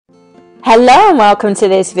Hello and welcome to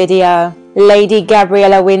this video. Lady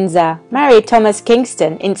Gabriella Windsor married Thomas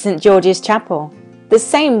Kingston in St George's Chapel, the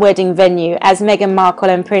same wedding venue as Meghan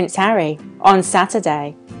Markle and Prince Harry, on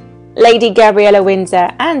Saturday. Lady Gabriella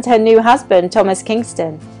Windsor and her new husband Thomas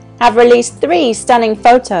Kingston have released 3 stunning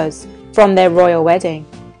photos from their royal wedding.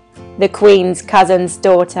 The Queen's cousin's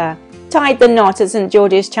daughter tied the knot at St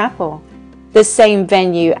George's Chapel, the same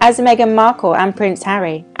venue as Meghan Markle and Prince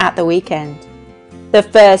Harry at the weekend. The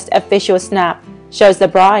first official snap shows the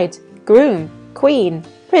bride, groom, Queen,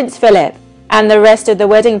 Prince Philip and the rest of the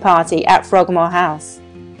wedding party at Frogmore House.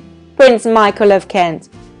 Prince Michael of Kent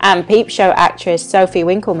and Peep Show actress Sophie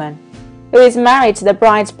Winkleman, who is married to the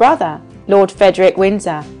bride's brother, Lord Frederick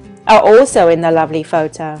Windsor, are also in the lovely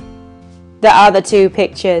photo. The other 2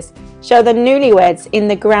 pictures show the newlyweds in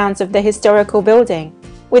the grounds of the historical building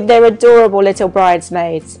with their adorable little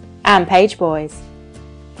bridesmaids and page boys.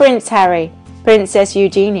 Prince Harry, Princess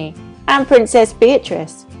Eugenie and Princess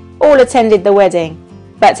Beatrice all attended the wedding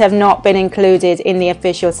but have not been included in the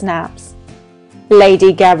official snaps.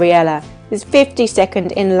 Lady Gabriella is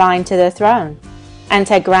 52nd in line to the throne, and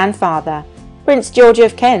her grandfather, Prince George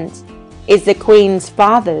of Kent, is the Queen's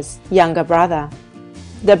father's younger brother.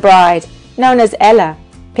 The bride, known as Ella,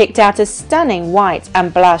 picked out a stunning white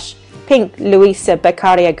and blush pink Luisa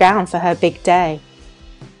Beccaria gown for her big day.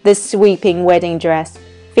 The sweeping wedding dress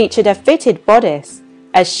featured a fitted bodice,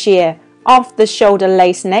 a sheer, off-the-shoulder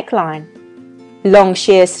lace neckline, long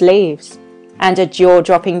sheer sleeves, and a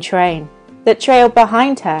jaw-dropping train that trailed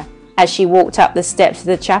behind her as she walked up the steps of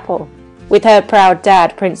the chapel with her proud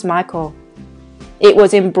dad, Prince Michael. It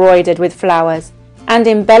was embroidered with flowers and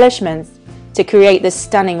embellishments to create the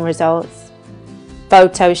stunning results.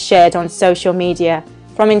 Photos shared on social media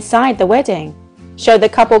from inside the wedding show the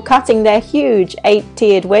couple cutting their huge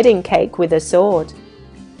 8-tiered wedding cake with a sword.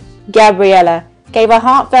 Gabriella gave a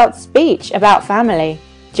heartfelt speech about family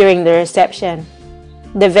during the reception.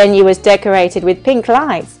 The venue was decorated with pink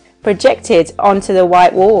lights projected onto the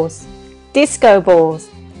white walls, disco balls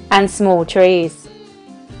and small trees.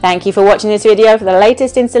 Thank you for watching this video. For the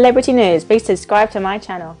latest in celebrity news, please subscribe to my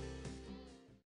channel.